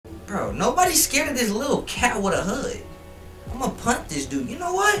Bro, nobody's scared of this little cat with a hood. I'm gonna punt this dude. You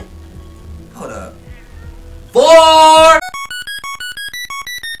know what? Hold up. 4!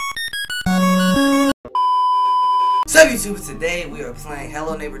 So YouTube, today we are playing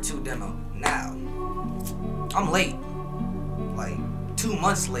Hello Neighbor 2 demo. Now, I'm late. Like 2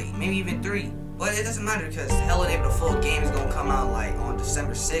 months late, maybe even 3. But it doesn't matter because Hello Neighbor the full game is gonna come out like on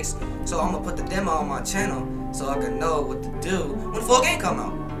December 6th. So I'm gonna put the demo on my channel so I can know what to do when the full game come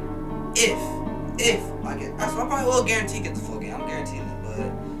out. If I get, I probably will guarantee get the full game. I'm guaranteed it. But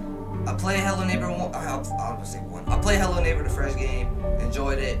I played Hello Neighbor 1. I'll say 1. I played Hello Neighbor the first game,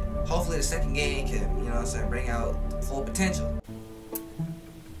 enjoyed it. Hopefully the second game can, you know what I'm saying, bring out full potential.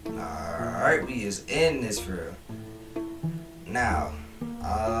 Alright, we is in this for real. Now,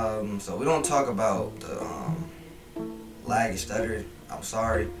 so we don't talk about the lag and stutter. I'm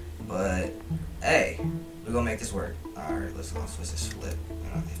sorry, but hey, we're gonna make this work. Alright, let's switch this flip.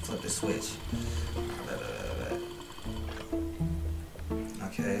 Flip this switch.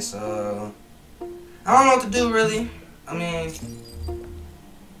 Okay, so I don't know what to do really. I mean,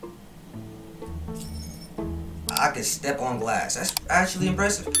 I can step on glass. That's actually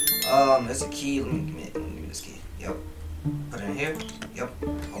impressive. There's a key. Let me give me this key. Yep. Put it in here. Yep.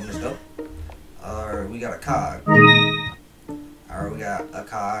 Open this door. Alright, we got a cog. Alright, we got a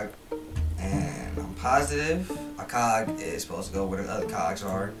cog. And I'm positive a cog is supposed to go where the other cogs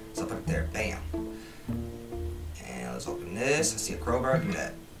are. So I put it there. Bam. And let's open this. I see a crowbar. Give me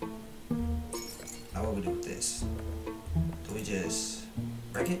that. Now what do we do with this? Do we just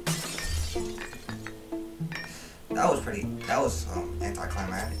break it? That was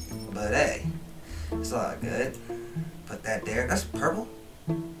anticlimactic. But hey, it's all good. Put that there. That's purple.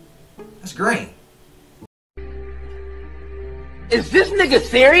 That's green. Is this nigga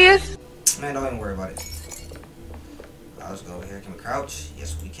serious? Man, don't even worry about it. I'll just go over here. Can we crouch?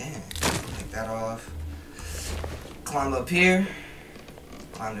 Yes, we can. Take that off. Climb up here.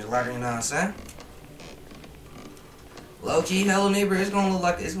 Climb this ladder, you know what I'm saying? Low key, Hello Neighbor, it's gonna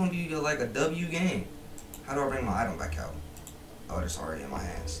be like a W game. How do I bring my item back out? Oh, it's already in my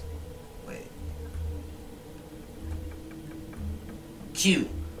hands. Wait. Q.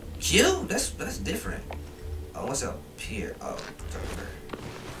 Q? That's different. Oh, what's up here? Oh, it's over there.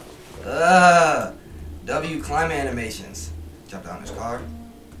 W climb animations. Jump down this car.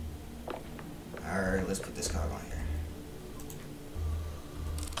 Alright, let's put this car on here.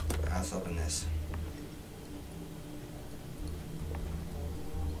 Alright, let's open this.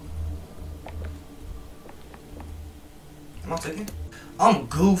 Am I taking? I'm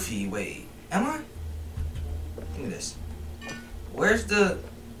goofy. Wait, am I? Look at this. Where's the?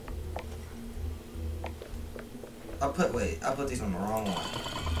 I put these on the wrong one.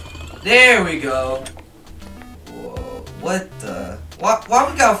 There we go. Whoa, what the?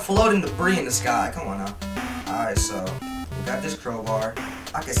 Why we got floating debris in the sky? Come on now. Alright, so we got this crowbar.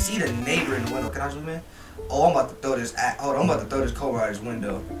 I can see the neighbor in the window. Can I zoom in? Oh, I'm about to throw this hold on, I'm about to throw this crowbar out his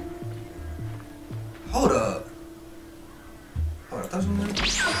window. Hold up. Hold up, I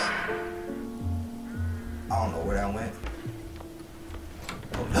don't know where that went.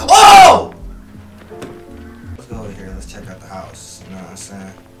 Oh! Let's go over here. Let's check out the house. You know what I'm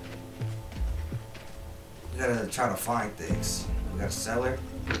saying? We gotta try to find things. We got a cellar.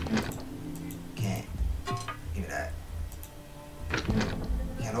 Can't. Give me that.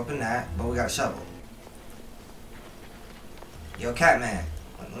 Can't open that, but we got a shovel. Yo, Catman.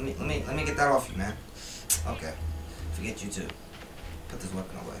 Let me get that off you, man. Okay. Forget you too. Put this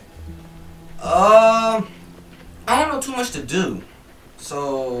weapon away. I don't know too much to do.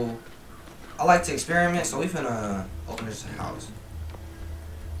 So I like to experiment, so we finna open this house.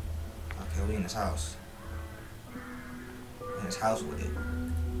 Okay, we in this house. In this house with it.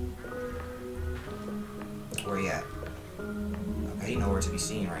 Where you at? Okay, you know where to be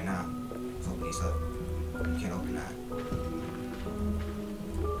seen right now. Let's open these up. You can't open that.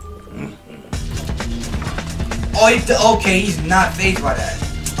 Oh, okay, he's not fazed by that.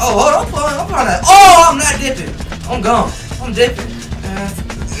 Oh, hold on, I'm on that. Oh, I'm not dipping. I'm gone. I'm dipping.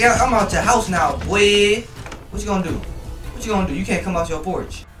 Yeah, I'm out your house now, boy. What you gonna do? What you gonna do? You can't come out your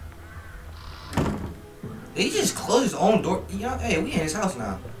porch. Did he just close his own door? You know, hey, we in his house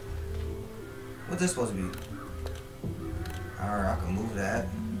now. What's this supposed to be? Alright, I can move that.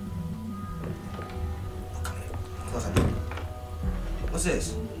 Oh, come here. Of course I do. What's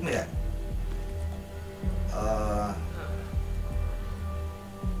this? Give me that.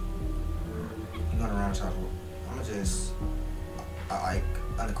 You going around this house? I'm gonna just I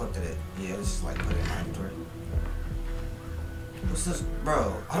unequipped it. Yeah, let's just like put it in my inventory. What's this,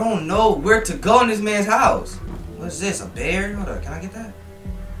 bro? I don't know where to go in this man's house. What is this? A bear? Hold up, can I get that?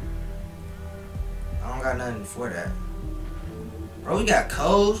 don't got nothing for that. Bro, we got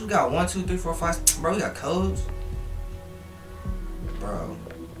codes. We got 1, 2, 3, 4, 5. Bro, we got codes. Bro.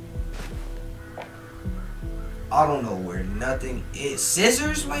 I don't know where nothing is.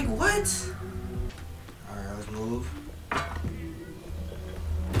 Scissors? Like, what? Alright, let's move.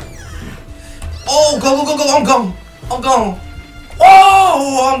 Oh, go. I'm gone.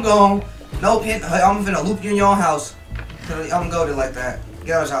 Oh, I'm gone. Nope, I'm finna loop you in your own house. I'm gonna go there like that.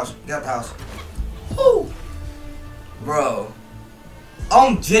 Get out of his house. Get out the house. Woo. Bro.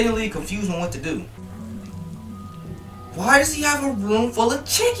 I'm genuinely confused on what to do. Why does he have a room full of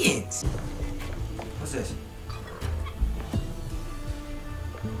chickens? What's this?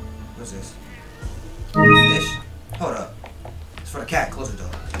 What's this? Fish? Hold up. It's for the cat. Close the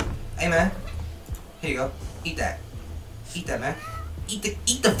door. Hey, man. Here you go. Eat that. Eat that, man. Eat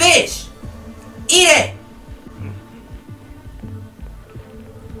the fish! Eat it!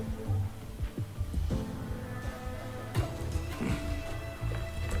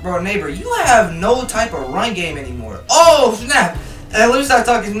 Bro, neighbor, you have no type of run game anymore. Oh, snap! Hey, let me stop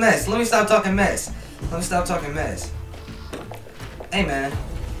talking mess. Hey, man.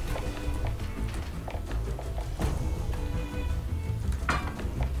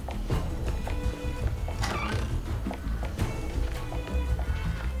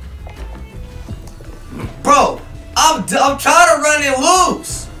 Bro, I'm trying to run it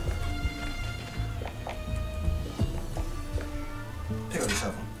loose. Pick up your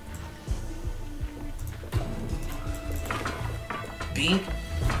shovel. Bean.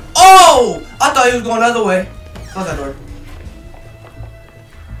 Oh! I thought he was going the other way. Close that door.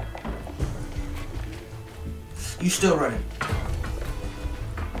 You still running.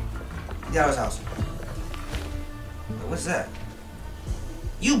 Get out of his house. What's that?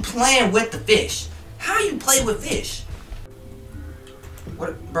 You playing with the fish. How you play with fish?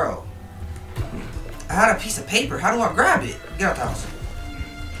 What, bro? I had a piece of paper. How do I grab it? Get out the house.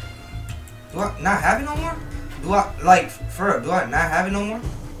 Do I not have it no more? Do I, like, for real, do I not have it no more?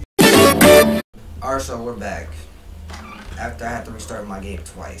 Alright, so we're back. After I had to restart my game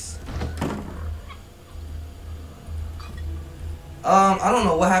twice. I don't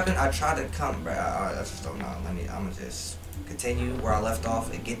know what happened. I tried to come, bro. I just don't know. I'm gonna just continue where I left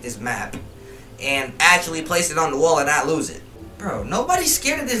off and get this map and actually place it on the wall and not lose it. Bro, nobody's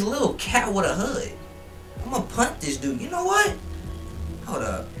scared of this little cat with a hood. I'm gonna punt this dude. You know what? Hold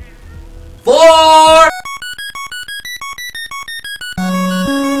up. 4!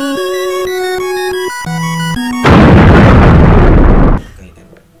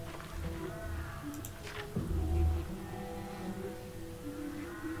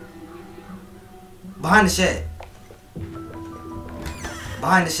 Behind the shed.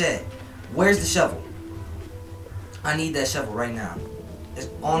 Behind the shed. Where's the shovel? I need that shovel right now. It's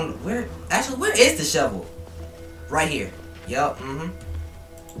on where? Actually, where is the shovel? Right here. Yup.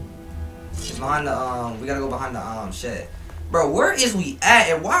 It's behind the we gotta go behind the shed. Bro, where is we at?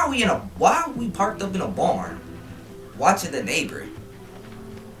 And why are we parked up in a barn? Watching the neighbor.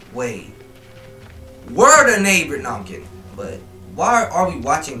 Wait. We're the neighbor. No, I'm kidding. But why are we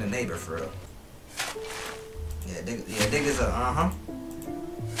watching the neighbor for real? Yeah, dig is a I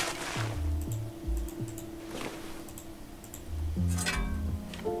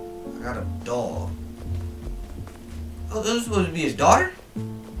got a dog. Oh, this is supposed to be his daughter?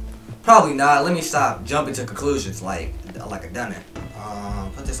 Probably not. Let me stop jumping to conclusions like a dummy.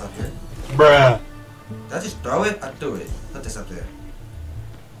 Put this up here. Bruh. Did I just throw it? I threw it. Put this up there.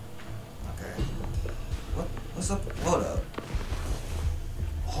 Okay. What's up? Hold up.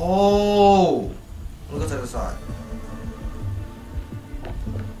 Oh! Let me go to the side.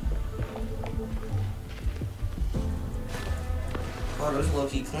 Oh, this is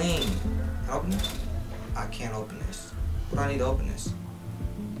low-key clean. Can I open this? I can't open this. What do I need to open this?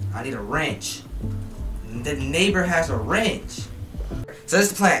 I need a wrench. The neighbor has a wrench. So this is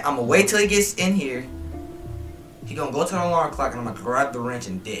the plan. I'm gonna wait till he gets in here. He gonna go to the alarm clock and I'm gonna grab the wrench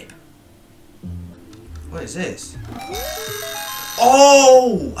and dip. What is this?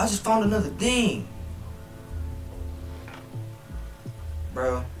 Oh! I just found another thing.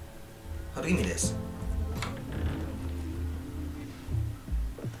 Bro. Hold on, give me this.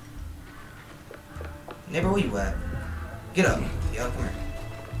 Neighbor, where you at? Get up. Yo, come here.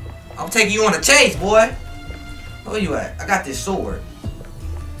 I'm taking you on a chase, boy. Where you at? I got this sword.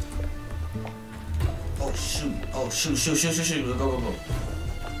 Oh, shoot. Oh, shoot. Go.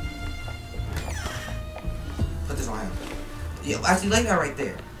 Put this on him. Yeah, actually, lay that right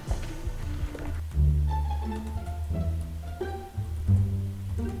there.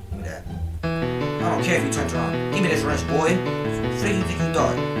 Give me that. I don't care if you turn around. Give me this wrench, boy. What do you think you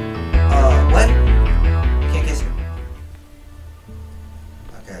thought? What?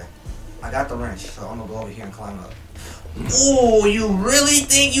 wrench, so I'm gonna go over here and climb up. Oh, you really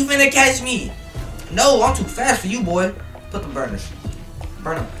think you finna catch me? No, I'm too fast for you, boy. Put the burners.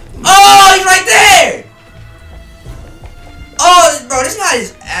 Burn them. Oh, he's right there! Oh, bro, this guy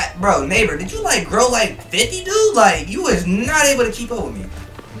is... Bro, neighbor, did you, like, grow, like, 50, dude? Like, you was not able to keep up with me.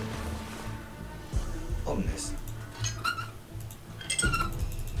 Open this.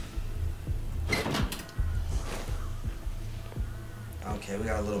 Okay, we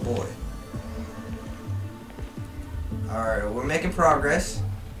got a little boy. Alright, we're making progress.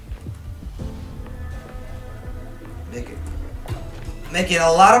 Making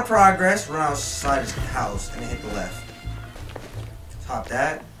a lot of progress. Run outside his house and then hit the left. Top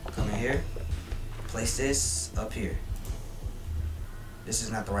that. Come in here. Place this up here. This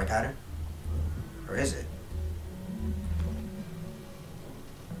is not the right pattern. Or is it?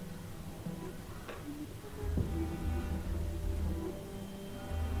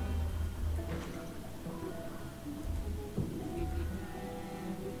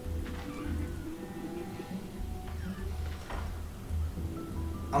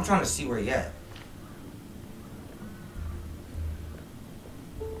 I'm trying to see where he at.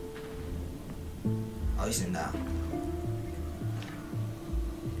 Oh, he's sitting down.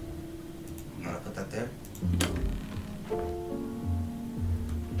 I'm gonna put that there.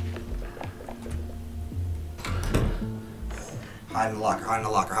 Hide in the locker, hide in the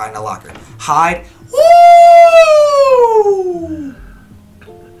locker, hide in the locker. Hide. Woo!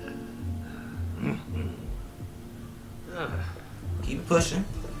 Keep it pushing.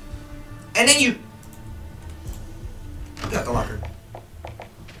 And then you got the locker.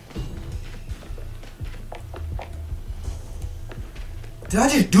 Did I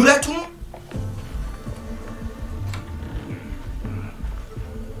just do that to him?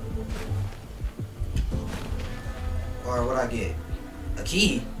 Or what'd I get? A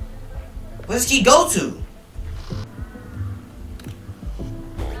key? Where does key go to?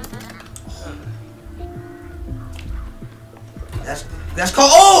 That's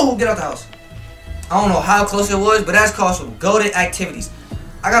called, oh, get out the house. I don't know how close it was, but that's called some goated activities.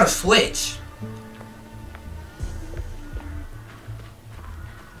 I got a switch.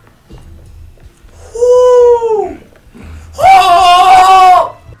 Woo!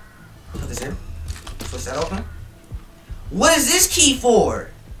 Oh! Put this here. Switch that open. What is this key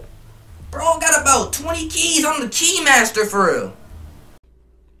for? Bro, got about 20 keys. I'm the key master for real.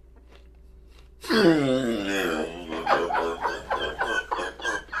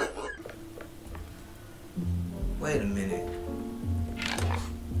 Wait a minute.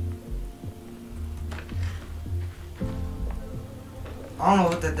 I don't know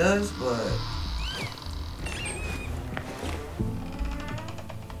what that does, but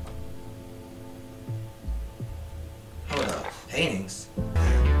hold up. Paintings.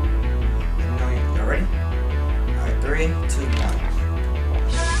 Y'all ready? Alright, 3, 2, 1.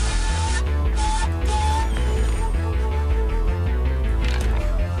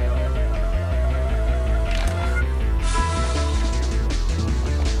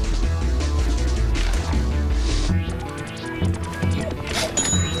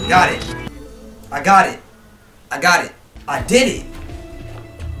 Got it. I got it. I got it. I did it.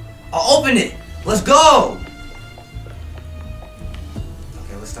 I opened it. Let's go.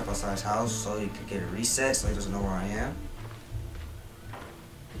 Okay, let's step outside his house so he can get a reset so he doesn't know where I am.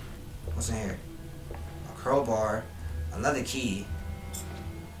 What's in here? A crowbar. Another key.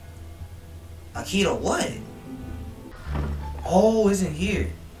 A key to what? Oh, it's in here.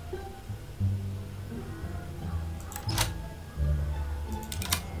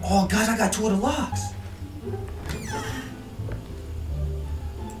 Oh, guys, I got 2 of the locks.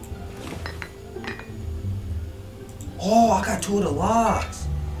 Oh, I got 2 of the locks.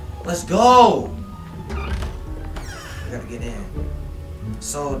 Let's go. We gotta get in.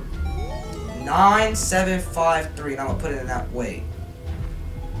 So, 9753. And I'm gonna put it in that way.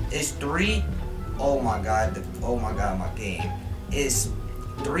 It's 3. Oh my god. Oh my god, my game. It's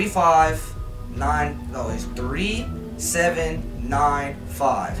 359. No, it's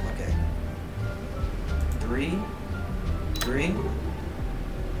 3795. Okay. 3, 3,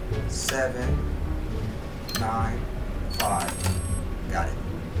 7, 9, 5. Got it.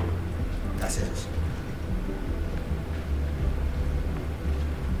 Got scissors.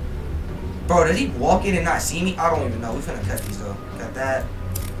 Bro, did he walk in and not see me? I don't even know. We finna cut these though. Got that.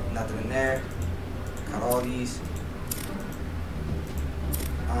 Nothing in there. Got all these.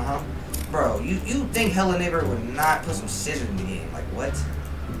 Uh-huh. Bro, you think Hello Neighbor would not put some scissors in the game? Like, what?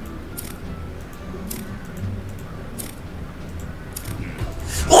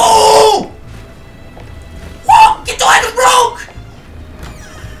 Oh! Whoa! Get the item broke!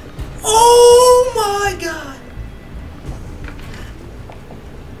 Oh!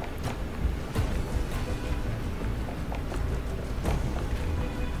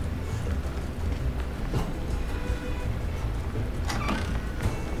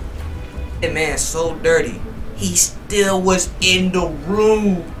 That man's so dirty. He still was in the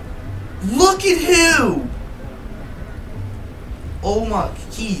room. Look at him. Oh my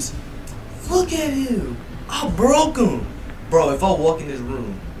keys. Look at him. I broke him. Bro, if I walk in this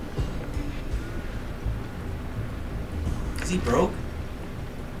room. Is he broke?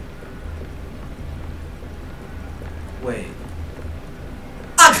 Wait.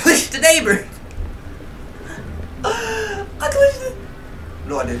 I glitched the neighbor. I glitched it.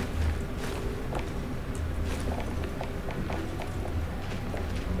 No, I didn't.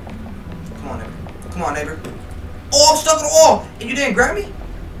 Come on, neighbor. Come on, neighbor. Oh, I'm stuck on the wall. And you didn't grab me?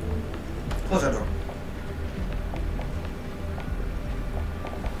 Close that door.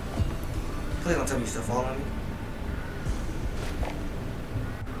 Please don't tell me you're still following me.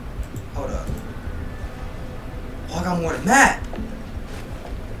 Hold up. Oh, I got more than that.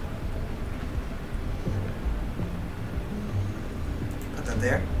 Put that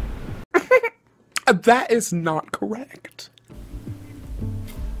there. That is not correct.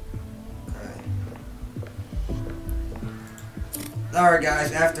 Okay. Alright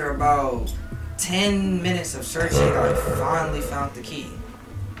guys, after about 10 minutes of searching, I finally found the key.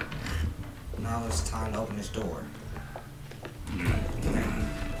 Now it's time to open this door. Okay.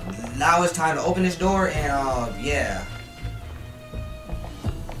 Now it's time to open this door and yeah.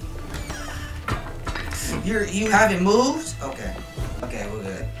 You haven't moved? Okay. Okay, we're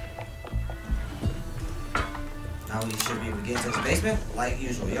good. Now we should be able to get into this basement like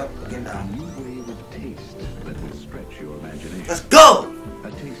usual. Yep, we're getting down. Let's go!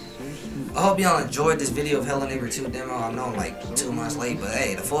 I hope y'all enjoyed this video of Hello Neighbor 2 demo. I know I'm like 2 months late, but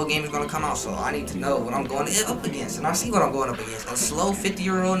hey, the full game is gonna come out, so I need to know what I'm going up against. And I see what I'm going up against. A slow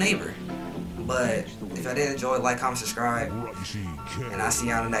 50-year-old neighbor. But if I did enjoy, like, comment, subscribe. And I'll see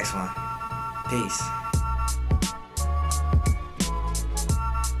y'all in the next one. Peace.